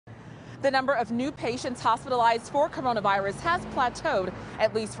The number of new patients hospitalized for coronavirus has plateaued,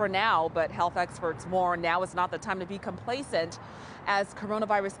 at least for now, but health experts warn now is not the time to be complacent, as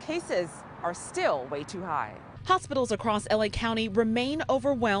coronavirus cases are still way too high. Hospitals across LA County remain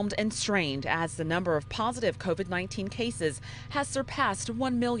overwhelmed and strained as the number of positive COVID-19 cases has surpassed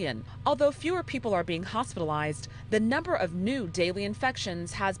 1 million. Although fewer people are being hospitalized, the number of new daily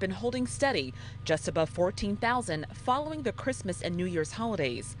infections has been holding steady, just above 14,000 following the Christmas and New Year's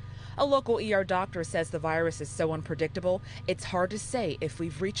holidays. A local ER doctor says the virus is so unpredictable, it's hard to say if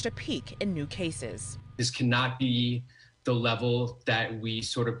we've reached a peak in new cases. This cannot be the level that we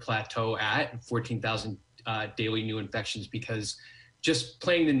sort of plateau at, 14,000 daily new infections, because just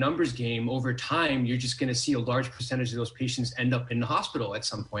playing the numbers game over time, you're just going to see a large percentage of those patients end up in the hospital at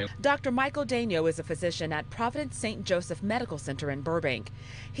some point. Dr. Michael Daigneault is a physician at Providence St. Joseph Medical Center in Burbank.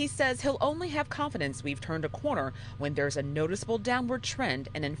 He says he'll only have confidence we've turned a corner when there's a noticeable downward trend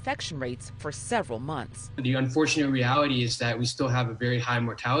in infection rates for several months. The unfortunate reality is that we still have a very high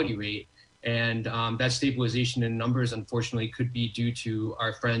mortality rate. And that stabilization in numbers, unfortunately, could be due to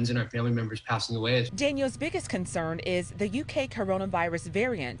our friends and our family members passing away. Daigneault's biggest concern is the UK coronavirus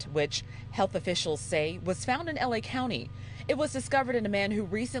variant, which health officials say was found in LA County. It was discovered in a man who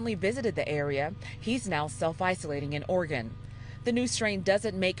recently visited the area. He's now self-isolating in Oregon. The new strain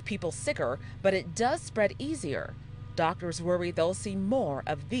doesn't make people sicker, but it does spread easier. Doctors worry they'll see more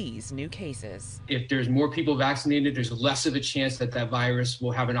of these new cases. If there's more people vaccinated, there's less of a chance that that virus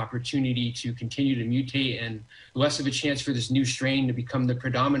will have an opportunity to continue to mutate and less of a chance for this new strain to become the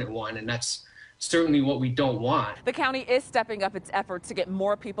predominant one. And that's certainly what we don't want. The county is stepping up its efforts to get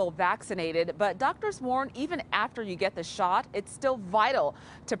more people vaccinated, but doctors warn even after you get the shot, it's still vital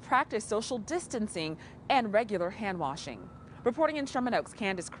to practice social distancing and regular hand washing. Reporting in Sherman Oaks,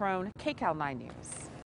 Kandiss Crone, KCAL 9 News.